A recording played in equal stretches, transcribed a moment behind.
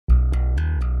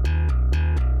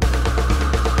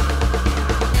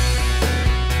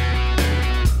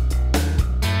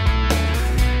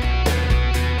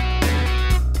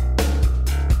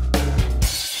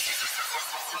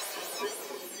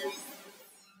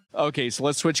Okay, so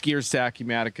let's switch gears to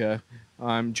Acumatica.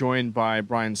 I'm joined by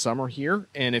Brian Sommer here,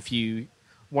 and if you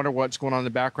wonder what's going on in the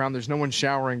background, there's no one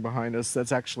showering behind us.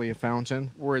 That's actually a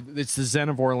fountain. It's the Zen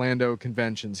of Orlando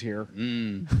conventions here.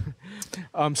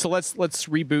 So let's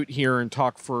reboot here and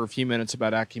talk for a few minutes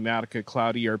about Acumatica,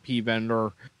 cloud ERP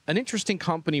vendor. An interesting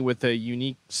company with a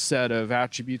unique set of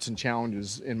attributes and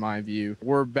challenges, in my view.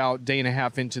 We're about a day and a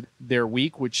half into their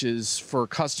week, which is for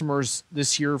customers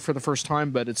this year for the first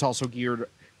time, but it's also geared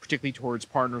particularly towards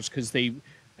partners because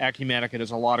Acumatica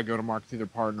does a lot of go-to-market through their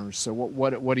partners. So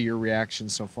what are your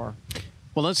reactions so far?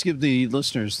 Well, let's give the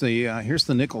listeners here's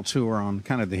the nickel tour on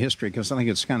kind of the history, because I think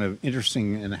it's kind of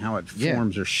interesting in how it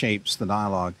forms or shapes the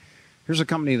dialogue. Here's a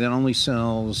company that only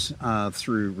sells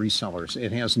through resellers.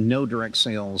 It has no direct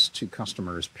sales to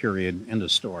customers, period, end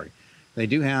of story. They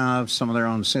do have some of their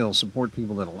own sales support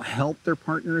people that will help their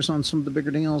partners on some of the bigger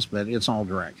deals, but it's all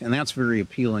direct. And that's very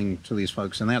appealing to these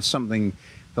folks. And that's something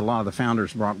that a lot of the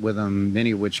founders brought with them,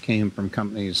 many of which came from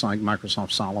companies like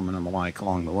Microsoft Solomon and the like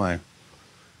along the way.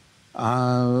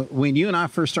 When you and I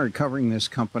first started covering this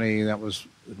company, that was,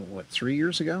 3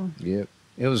 years ago? Yep.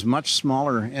 It was a much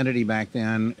smaller entity back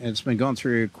then. It's been going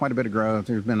through quite a bit of growth.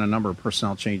 There's been a number of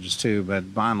personnel changes too,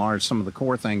 but by and large, some of the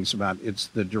core things about it's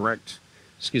the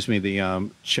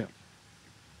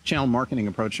channel marketing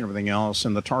approach and everything else,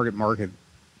 and the target market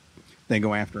they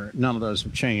go after. None of those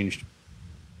have changed.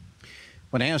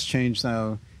 What has changed,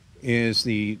 though, is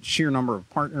the sheer number of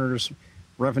partners,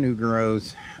 revenue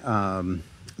growth,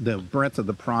 the breadth of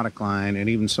the product line, and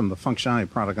even some of the functionality of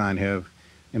the product line have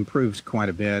improved quite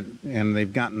a bit, and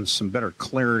they've gotten some better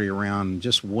clarity around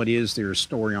just what is their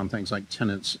story on things like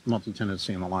tenants,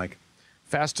 multi-tenancy, and the like.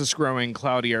 Fastest growing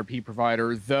cloud ERP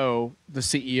provider, though the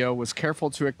CEO was careful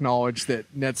to acknowledge that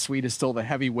NetSuite is still the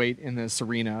heavyweight in this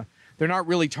arena. They're not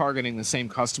really targeting the same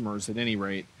customers at any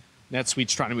rate.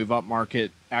 NetSuite's trying to move up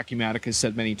market. Acumatica has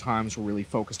said many times we're really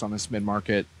focused on this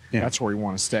mid-market. Yeah. That's where we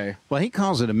want to stay. Well, he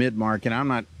calls it a mid-market.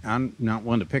 I'm not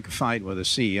one to pick a fight with a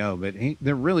CEO, but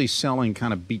they're really selling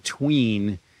kind of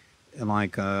between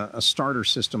like a starter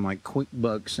system like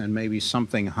QuickBooks and maybe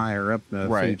something higher up the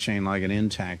food chain like an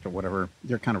Intact or whatever.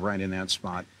 They're kind of right in that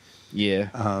spot.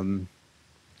 Yeah.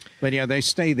 But yeah, they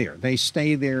stay there. They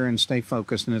stay there and stay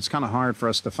focused. And it's kind of hard for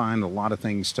us to find a lot of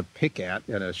things to pick at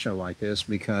a show like this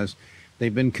because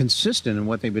they've been consistent in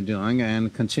what they've been doing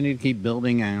and continue to keep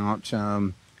building out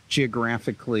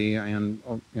geographically and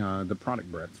the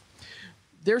product breadth.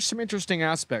 There's some interesting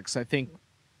aspects. I think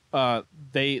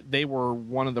they were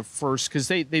one of the first because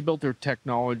they built their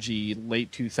technology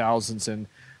late 2000s and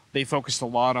they focused a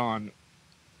lot on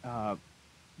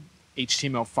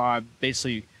HTML5,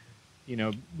 basically,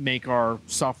 make our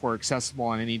software accessible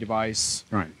on any device.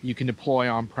 Right. You can deploy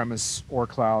on-premise or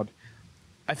cloud.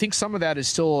 I think some of that is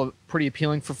still pretty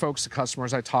appealing for folks. The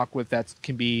customers I talk with, that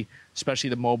can be, especially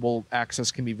the mobile access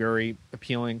can be very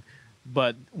appealing.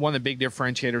 But one of the big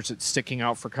differentiators that's sticking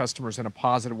out for customers in a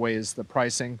positive way is the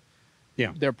pricing.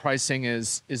 Yeah. Their pricing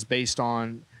is based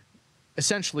on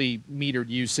essentially metered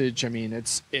usage. I mean,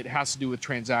 it has to do with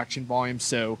transaction volume.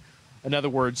 So in other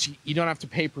words, you don't have to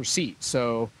pay per seat.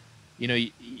 So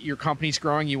your company's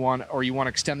growing, you want to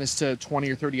extend this to 20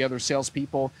 or 30 other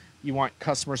salespeople. You want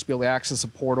customers to be able to access a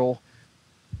portal.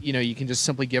 You can just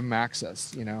simply give them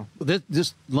access.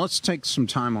 Let's take some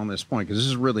time on this point because this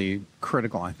is really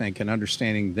critical, I think, in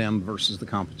understanding them versus the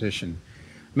competition.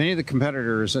 Many of the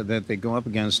competitors that they go up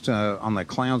against on the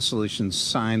cloud solutions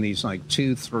sign these like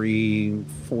 2, 3,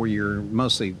 4 year,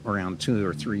 mostly around 2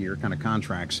 or 3 year kind of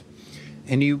contracts.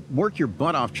 And you work your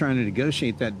butt off trying to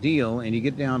negotiate that deal, and you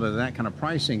get down to that kind of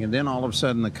pricing, and then all of a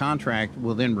sudden the contract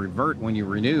will then revert when you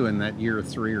renew in that year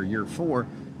 3 or year 4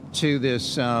 to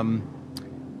this to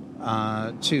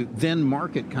then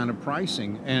market kind of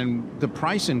pricing. And the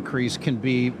price increase can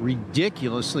be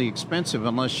ridiculously expensive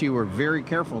unless you are very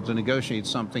careful to negotiate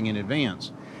something in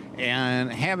advance.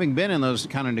 And having been in those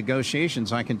kind of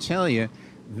negotiations, I can tell you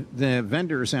the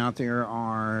vendors out there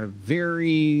are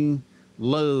very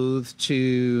loath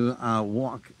to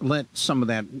let some of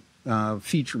that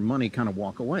future money kind of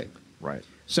walk away. Right.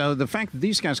 So the fact that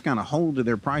these guys kind of hold to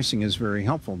their pricing is very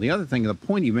helpful. The other thing, the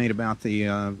point you made about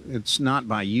the it's not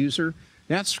by user,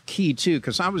 that's key too,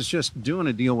 because I was just doing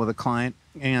a deal with a client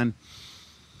and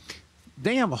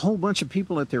they have a whole bunch of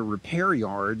people at their repair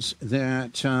yards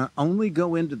that only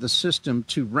go into the system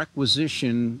to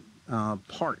requisition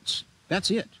parts. That's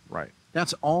it. Right.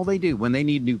 That's all they do. When they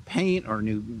need new paint or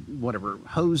new whatever,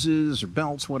 hoses or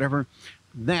belts, whatever,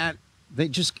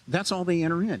 that's all they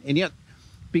enter in. And yet,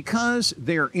 because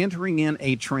they're entering in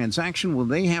a transaction, well,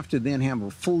 they have to then have a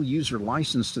full user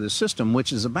license to the system,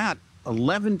 which is about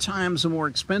 11 times more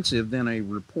expensive than a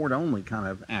report-only kind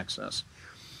of access.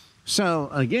 So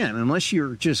again, unless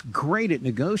you're just great at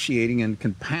negotiating and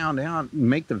can pound out,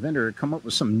 make the vendor come up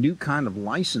with some new kind of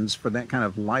license for that kind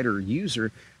of lighter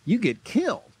user, you get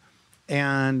killed.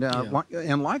 And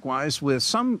and likewise, with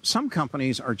some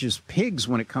companies are just pigs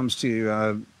when it comes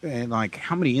to like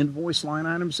how many invoice line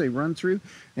items they run through.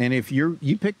 And if you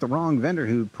pick the wrong vendor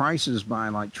who prices by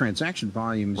like transaction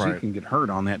volumes, you can get hurt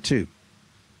on that too.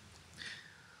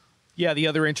 Yeah, the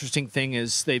other interesting thing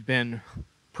is they've been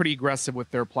pretty aggressive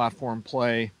with their platform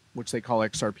play, which they call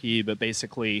XRP, but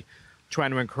basically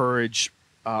trying to encourage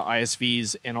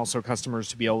ISVs and also customers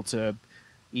to be able to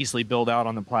easily build out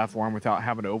on the platform without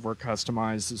having to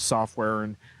over-customize the software.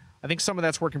 And I think some of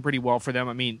that's working pretty well for them.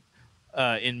 I mean,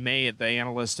 in May at the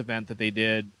analyst event that they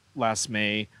did last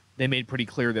May, they made pretty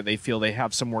clear that they feel they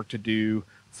have some work to do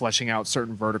fleshing out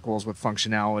certain verticals with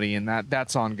functionality, and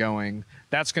that's ongoing.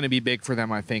 That's going to be big for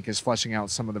them, I think, is fleshing out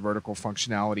some of the vertical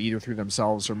functionality, either through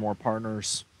themselves or more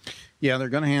partners. Yeah, they're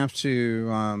going to have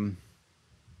to...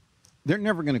 they're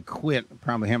never going to quit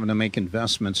probably having to make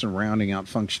investments in rounding out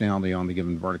functionality on the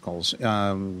given verticals.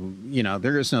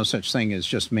 There is no such thing as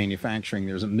just manufacturing.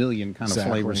 There's a million kind of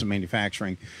flavors of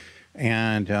manufacturing.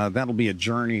 And that'll be a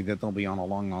journey that they'll be on a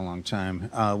long, long, long time.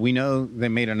 We know they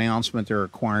made an announcement they're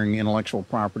acquiring intellectual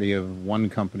property of one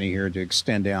company here to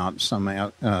extend out some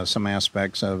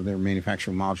aspects of their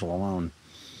manufacturing module alone.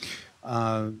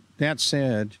 That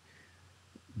said,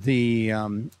 the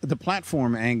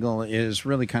platform angle is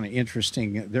really kind of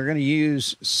interesting. They're going to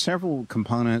use several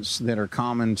components that are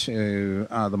common to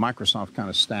the Microsoft kind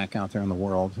of stack out there in the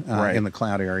world, in the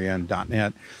cloud area and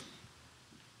 .NET.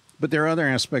 But there are other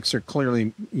aspects that are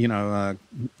clearly,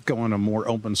 going a more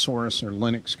open source or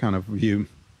Linux kind of view.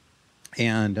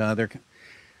 And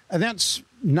that's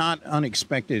not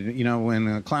unexpected.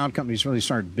 When cloud companies really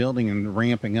start building and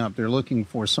ramping up, they're looking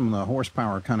for some of the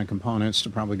horsepower kind of components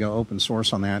to probably go open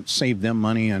source on that, save them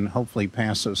money, and hopefully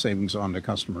pass those savings on to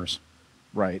customers.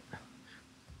 Right.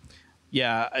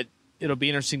 Yeah, it'll be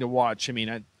interesting to watch. I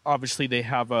mean, obviously they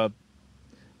have a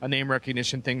name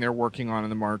recognition thing they're working on in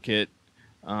the market.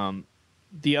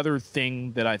 The other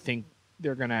thing that I think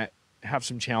they're going to have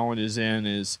some challenges in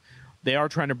is they are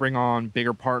trying to bring on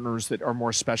bigger partners that are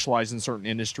more specialized in certain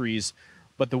industries.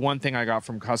 But the one thing I got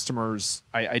from customers,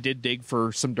 I did dig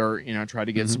for some dirt, try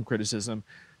to get some criticism.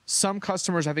 Some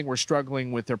customers, I think, were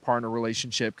struggling with their partner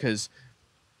relationship because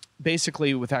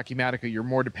basically with Acumatica, you're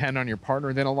more dependent on your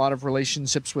partner than a lot of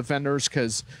relationships with vendors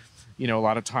because, a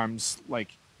lot of times,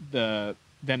 like, the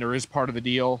vendor is part of the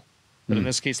deal. But in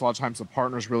this case, a lot of times the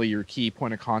partner is really your key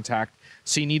point of contact.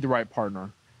 So you need the right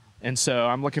partner. And so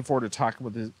I'm looking forward to talking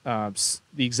with the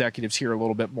executives here a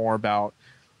little bit more about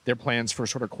their plans for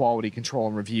sort of quality control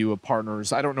and review of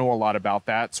partners. I don't know a lot about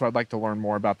that, so I'd like to learn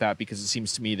more about that because it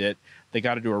seems to me that they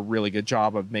got to do a really good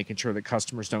job of making sure that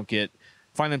customers don't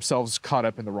find themselves caught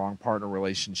up in the wrong partner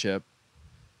relationship.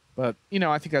 But,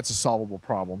 I think that's a solvable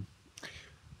problem.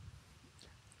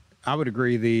 I would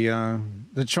agree.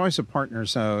 The choice of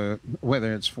partners,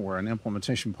 whether it's for an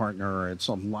implementation partner or it's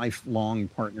a lifelong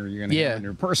partner you're going to have in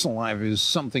your personal life, is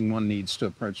something one needs to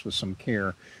approach with some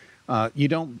care.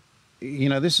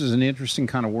 This is an interesting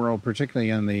kind of world, particularly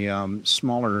in the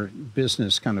smaller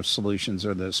business kind of solutions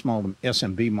or the small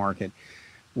SMB market,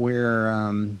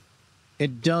 where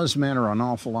it does matter an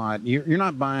awful lot. You're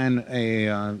not buying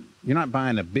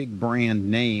a big brand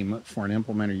name for an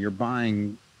implementer. You're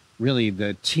buying really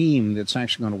the team that's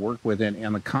actually going to work with it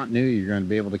and the continuity you're going to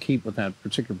be able to keep with that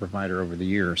particular provider over the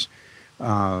years.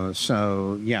 Quality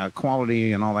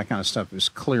and all that kind of stuff is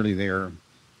clearly there.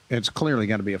 It's clearly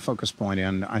got to be a focus point.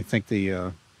 And I think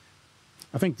the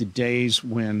days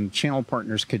when channel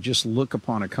partners could just look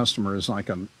upon a customer as like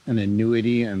an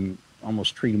annuity and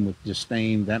almost treat them with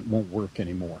disdain, that won't work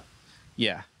anymore.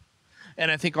 Yeah. And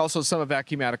I think also some of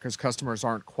Acumatica's customers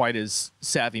aren't quite as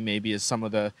savvy maybe as some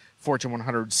of the Fortune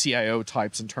 100 CIO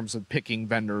types in terms of picking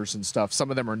vendors and stuff. Some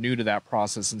of them are new to that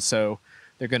process, and so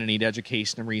they're going to need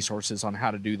education and resources on how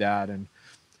to do that. And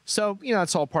so,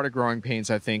 it's all part of growing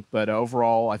pains, I think. But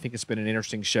overall, I think it's been an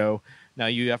interesting show. Now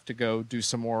you have to go do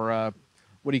some more,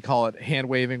 what do you call it,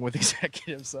 hand-waving with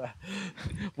executives,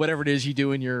 whatever it is you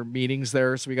do in your meetings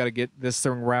there. So we got to get this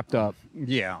thing wrapped up.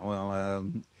 Yeah, well...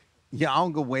 I'll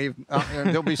go wave.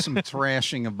 There'll be some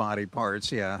thrashing of body parts.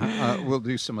 We'll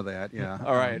do some of that. Yeah.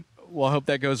 All right. Well, I hope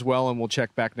that goes well, and we'll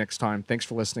check back next time. Thanks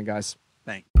for listening, guys.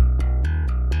 Thanks.